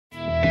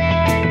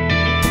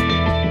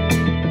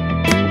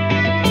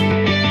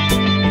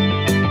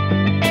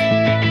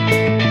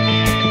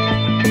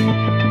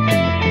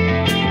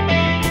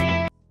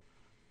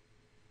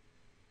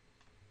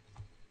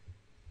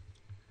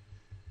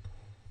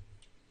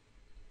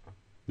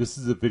This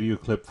is a video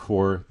clip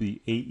for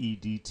the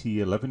AEDT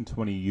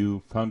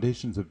 1120U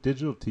Foundations of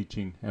Digital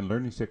Teaching and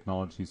Learning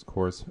Technologies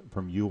course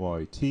from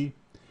UOIT,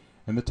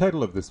 and the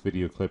title of this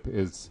video clip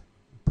is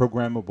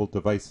Programmable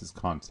Devices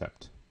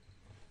Concept.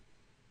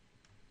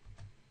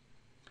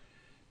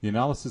 The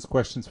analysis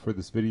questions for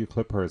this video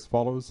clip are as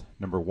follows.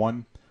 Number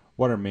 1,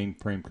 what are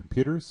mainframe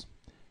computers?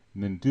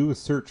 And then do a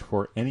search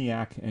for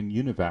ENIAC and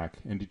UNIVAC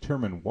and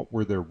determine what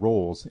were their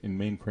roles in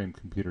mainframe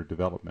computer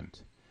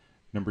development.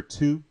 Number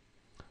 2,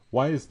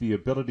 why is the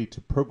ability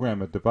to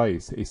program a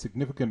device a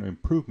significant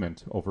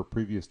improvement over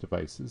previous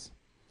devices?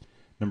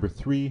 Number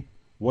 3,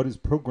 what is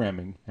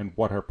programming and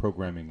what are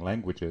programming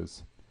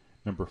languages?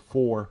 Number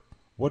 4,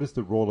 what is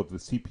the role of the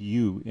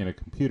CPU in a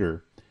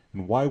computer,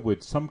 and why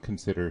would some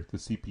consider the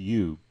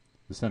CPU,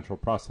 the central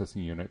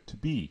processing unit, to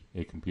be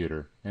a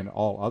computer, and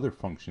all other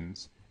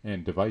functions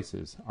and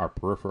devices are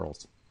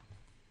peripherals?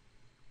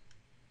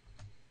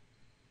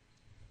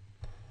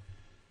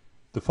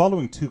 The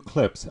following two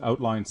clips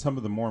outline some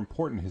of the more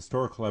important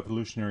historical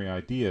evolutionary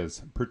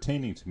ideas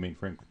pertaining to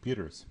mainframe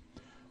computers.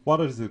 While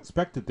it is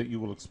expected that you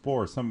will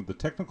explore some of the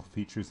technical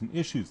features and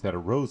issues that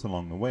arose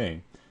along the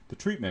way, the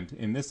treatment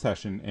in this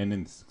session and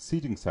in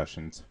succeeding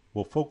sessions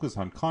will focus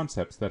on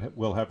concepts that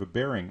will have a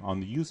bearing on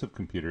the use of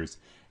computers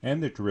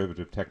and their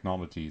derivative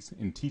technologies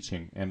in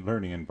teaching and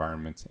learning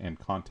environments and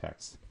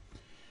contexts.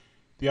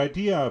 The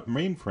idea of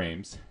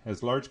mainframes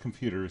as large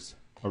computers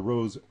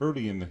arose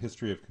early in the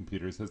history of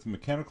computers as the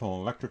mechanical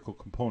and electrical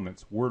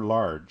components were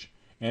large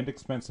and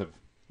expensive,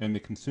 and they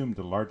consumed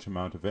a large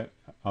amount of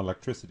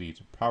electricity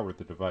to power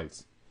the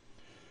device.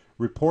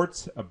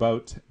 Reports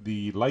about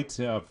the lights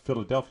of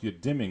Philadelphia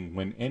dimming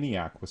when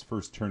ENIAC was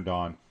first turned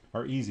on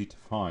are easy to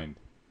find.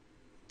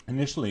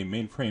 Initially,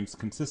 mainframes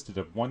consisted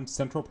of one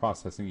central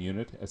processing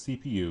unit, a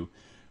CPU,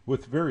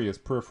 with various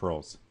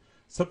peripherals.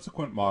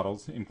 Subsequent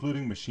models,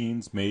 including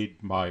machines made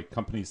by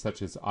companies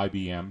such as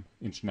IBM,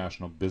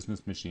 International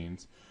Business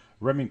Machines,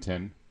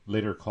 Remington,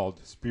 later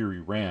called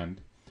Sperry Rand,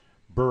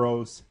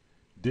 Burroughs,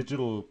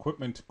 Digital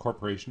Equipment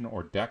Corporation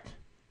or DEC,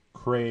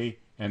 Cray,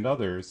 and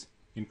others,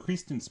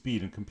 increased in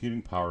speed and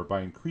computing power by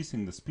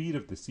increasing the speed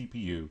of the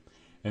CPU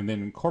and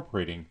then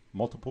incorporating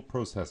multiple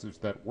processors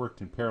that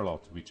worked in parallel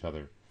to each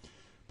other.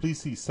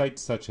 Please see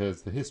sites such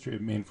as The History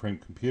of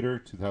Mainframe Computer,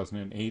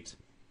 2008,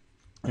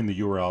 and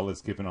the URL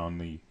is given on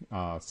the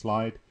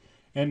slide,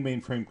 and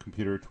Mainframe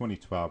Computer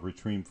 2012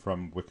 retrieved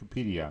from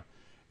Wikipedia,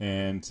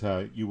 and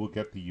you will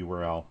get the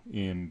URL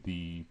in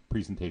the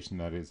presentation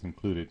that is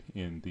included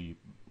in the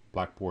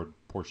Blackboard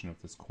portion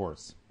of this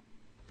course.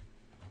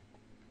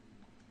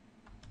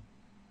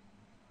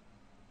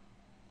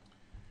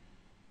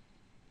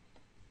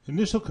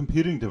 Initial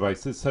computing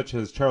devices such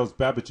as Charles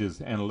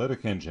Babbage's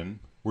analytic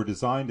engine were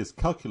designed as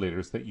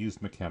calculators that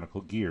used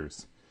mechanical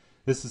gears.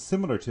 This is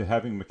similar to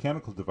having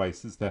mechanical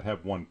devices that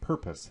have one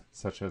purpose,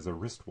 such as a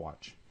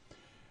wristwatch.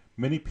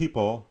 Many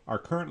people are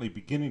currently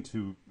beginning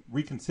to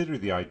reconsider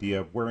the idea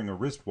of wearing a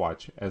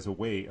wristwatch as a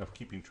way of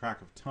keeping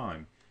track of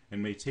time,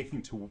 and may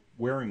taking to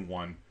wearing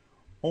one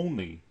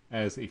only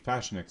as a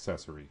fashion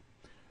accessory.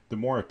 The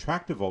more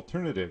attractive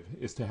alternative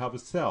is to have a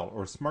cell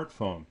or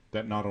smartphone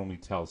that not only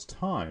tells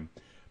time,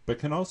 but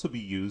can also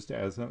be used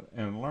as an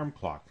alarm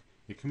clock,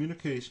 a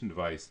communication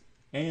device,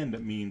 and a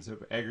means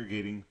of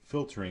aggregating,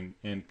 filtering,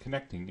 and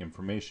connecting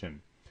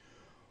information.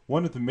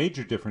 One of the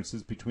major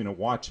differences between a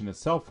watch and a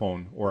cell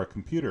phone or a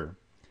computer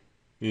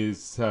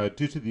is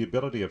due to the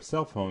ability of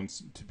cell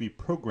phones to be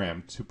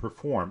programmed to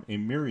perform a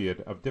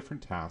myriad of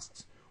different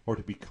tasks or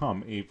to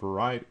become a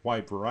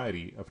wide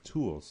variety of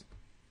tools.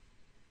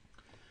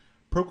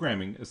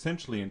 Programming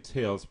essentially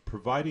entails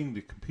providing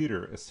the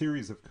computer a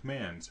series of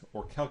commands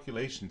or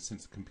calculations,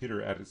 since the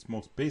computer at its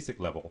most basic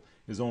level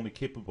is only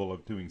capable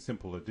of doing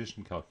simple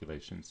addition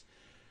calculations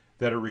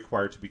that are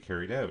required to be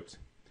carried out.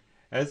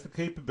 As the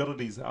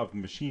capabilities of the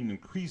machine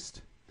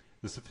increased,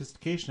 the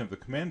sophistication of the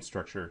command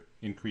structure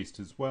increased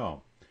as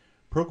well.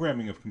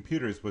 Programming of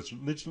computers was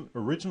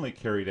originally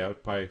carried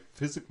out by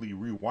physically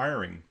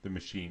rewiring the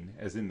machine,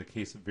 as in the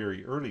case of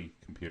very early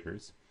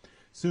computers.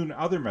 Soon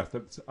other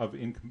methods of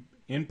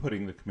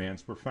inputting the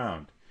commands were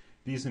found.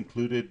 These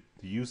included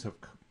the use of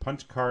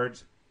punch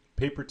cards,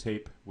 paper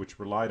tape, which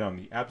relied on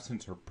the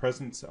absence or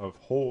presence of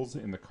holes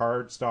in the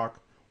card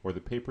stock or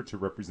the paper to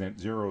represent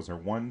zeros or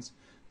ones,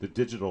 the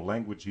digital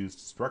language used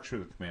to structure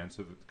the command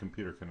so that the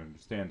computer can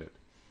understand it.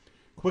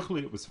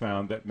 Quickly it was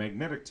found that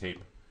magnetic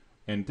tape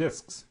and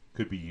disks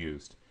could be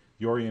used.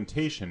 The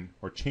orientation,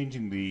 or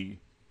changing the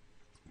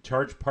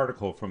charged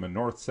particle from a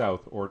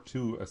north-south or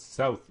to a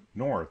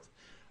south-north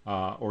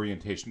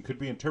orientation, could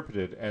be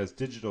interpreted as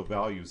digital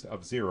values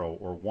of 0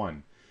 or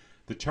 1.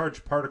 The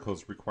charged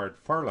particles required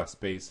far less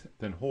space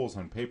than holes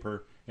on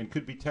paper and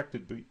could be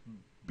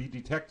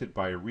detected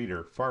by a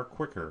reader far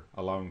quicker,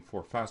 allowing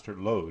for faster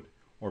load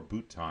or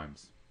boot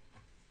times.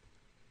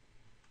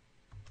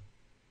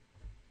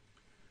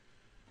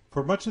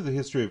 For much of the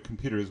history of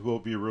computers, we'll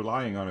be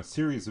relying on a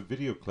series of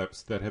video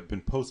clips that have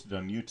been posted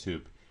on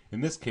YouTube.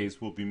 In this case,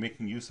 we'll be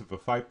making use of a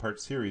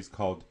 5-part series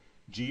called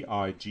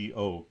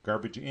GIGO,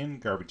 Garbage In,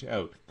 Garbage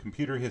Out,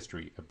 Computer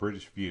History, A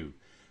British View.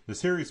 The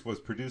series was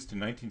produced in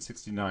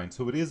 1969,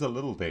 so it is a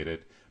little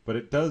dated, but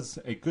it does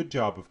a good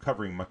job of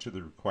covering much of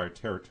the required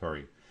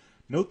territory.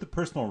 Note the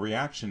personal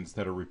reactions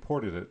that are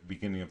reported at the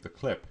beginning of the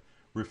clip.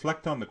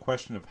 Reflect on the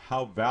question of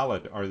how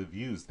valid are the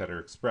views that are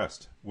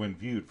expressed when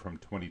viewed from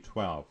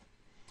 2012.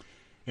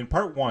 In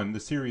Part 1, the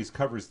series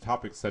covers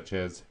topics such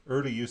as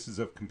early uses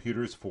of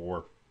computers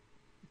for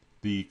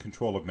the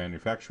control of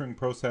manufacturing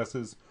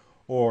processes,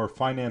 or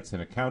finance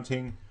and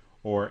accounting,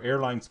 or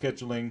airline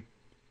scheduling,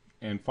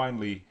 and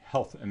finally,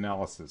 health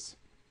analysis.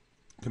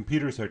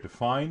 Computers are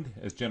defined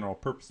as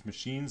general-purpose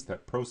machines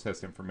that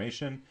process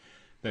information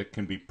that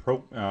can be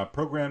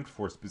programmed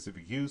for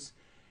specific use,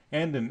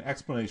 and an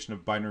explanation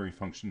of binary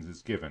functions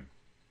is given.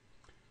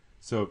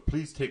 So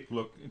please take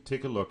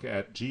a look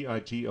at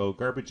GIGO,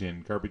 Garbage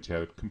In, Garbage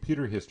Out,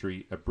 Computer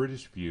History, A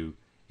British View,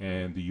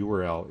 and the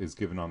URL is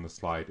given on the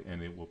slide,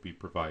 and it will be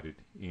provided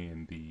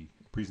in the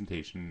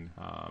presentation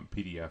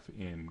PDF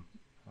in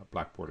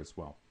Blackboard as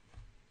well.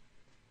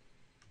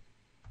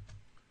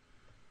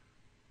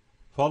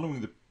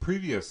 Following the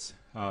previous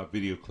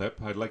video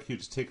clip, I'd like you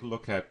to take a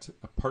look at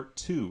part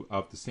 2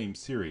 of the same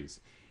series.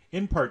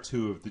 In part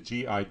 2 of the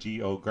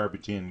GIGO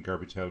Garbage In,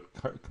 Garbage Out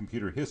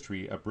Computer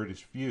History, A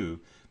British View,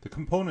 the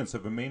components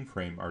of a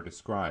mainframe are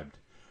described.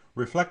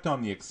 Reflect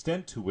on the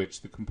extent to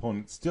which the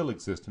components still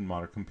exist in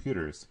modern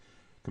computers.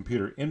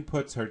 Computer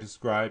inputs are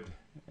described,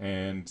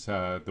 and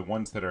the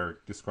ones that are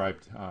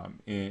described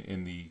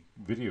in the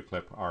video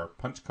clip are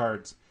punch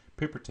cards,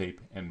 paper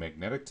tape, and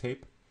magnetic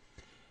tape.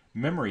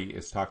 Memory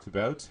is talked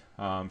about,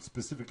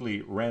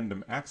 specifically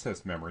random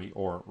access memory,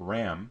 or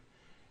RAM,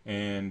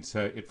 and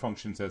it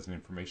functions as an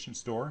information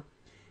store.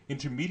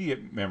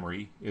 Intermediate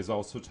memory is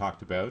also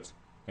talked about,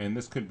 and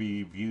this could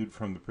be viewed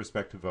from the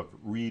perspective of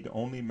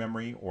read-only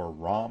memory, or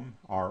ROM,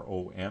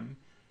 R-O-M,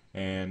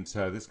 and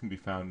this can be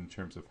found in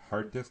terms of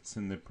hard disks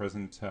in the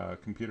present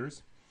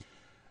computers.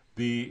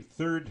 The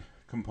third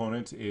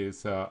component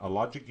is a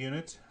logic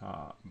unit,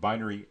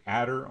 binary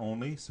adder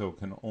only, so it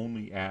can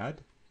only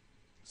add.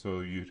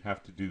 So you'd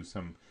have to do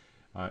some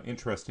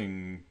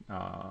interesting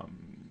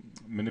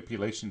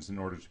manipulations in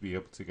order to be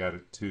able to get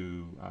it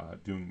to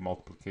doing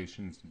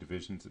multiplications,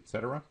 divisions,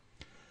 etc.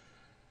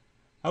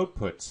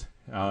 Outputs.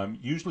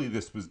 Usually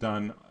this was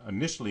done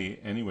initially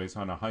anyways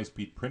on a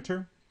high-speed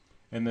printer,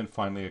 and then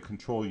finally a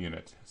control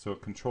unit. So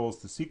it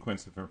controls the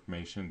sequence of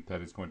information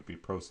that is going to be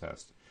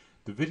processed.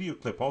 The video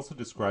clip also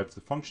describes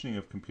the functioning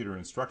of computer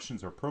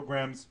instructions or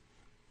programs,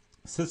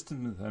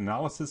 system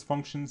analysis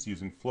functions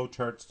using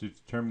flowcharts to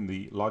determine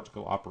the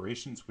logical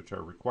operations which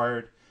are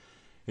required.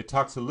 It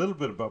talks a little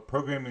bit about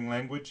programming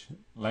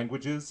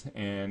languages,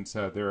 and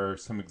there are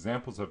some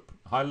examples of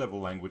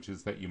high-level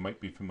languages that you might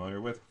be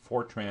familiar with: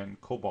 Fortran,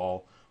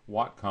 COBOL,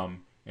 Whatcom,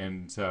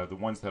 and the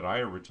ones that I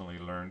originally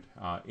learned,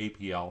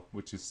 APL,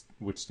 which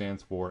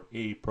stands for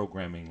A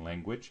Programming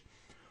Language,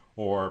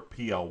 or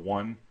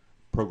PL1,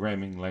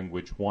 Programming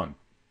Language 1.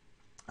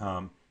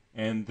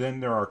 And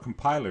then there are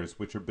compilers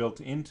which are built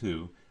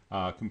into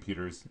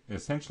computers.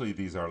 Essentially,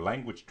 these are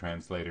language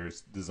translators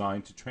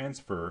designed to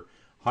transfer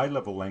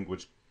high-level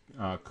language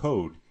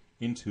code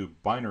into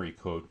binary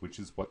code, which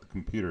is what the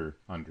computer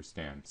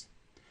understands.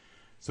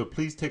 So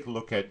please take a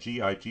look at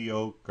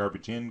GIGO,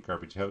 Garbage In,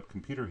 Garbage Out,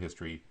 Computer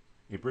History,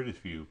 A British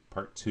View,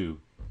 Part 2,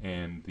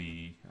 and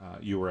the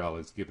URL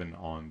is given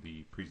on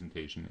the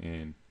presentation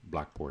in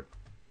Blackboard.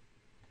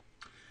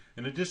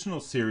 An additional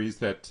series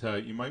that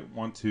you might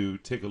want to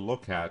take a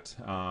look at,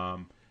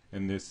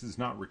 and this is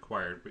not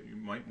required, but you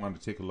might want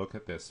to take a look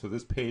at this. So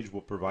this page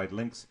will provide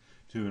links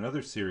to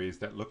another series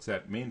that looks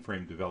at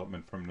mainframe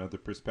development from another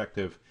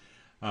perspective,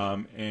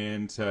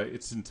 and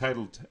it's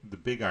entitled The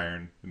Big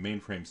Iron, the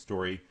Mainframe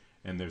Story,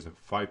 and there's a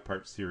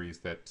 5-part series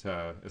that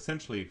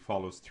essentially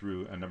follows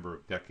through a number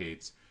of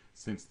decades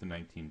since the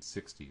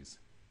 1960s.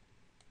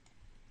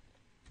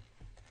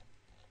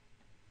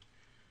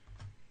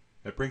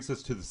 That brings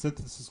us to the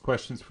synthesis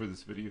questions for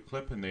this video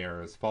clip, and they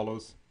are as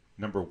follows.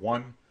 Number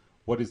 1,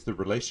 what is the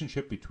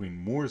relationship between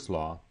Moore's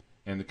Law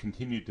and the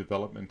continued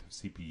development of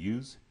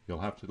CPUs? You'll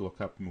have to look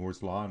up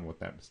Moore's Law and what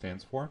that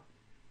stands for.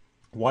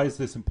 Why is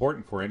this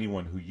important for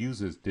anyone who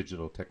uses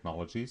digital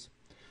technologies?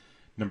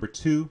 Number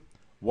 2,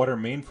 what are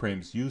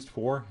mainframes used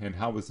for, and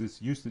how has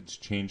this usage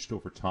changed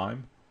over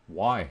time?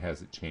 Why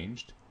has it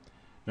changed?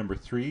 Number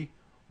 3,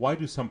 why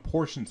do some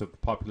portions of the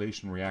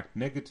population react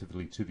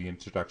negatively to the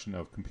introduction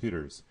of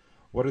computers?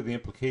 What are the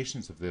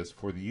implications of this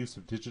for the use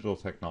of digital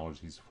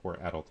technologies for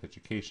adult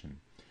education?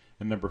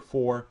 And number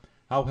 4,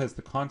 how has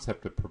the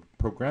concept of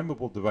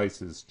programmable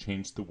devices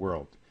changed the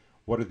world?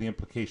 What are the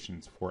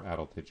implications for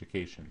adult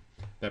education?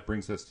 That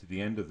brings us to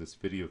the end of this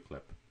video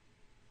clip.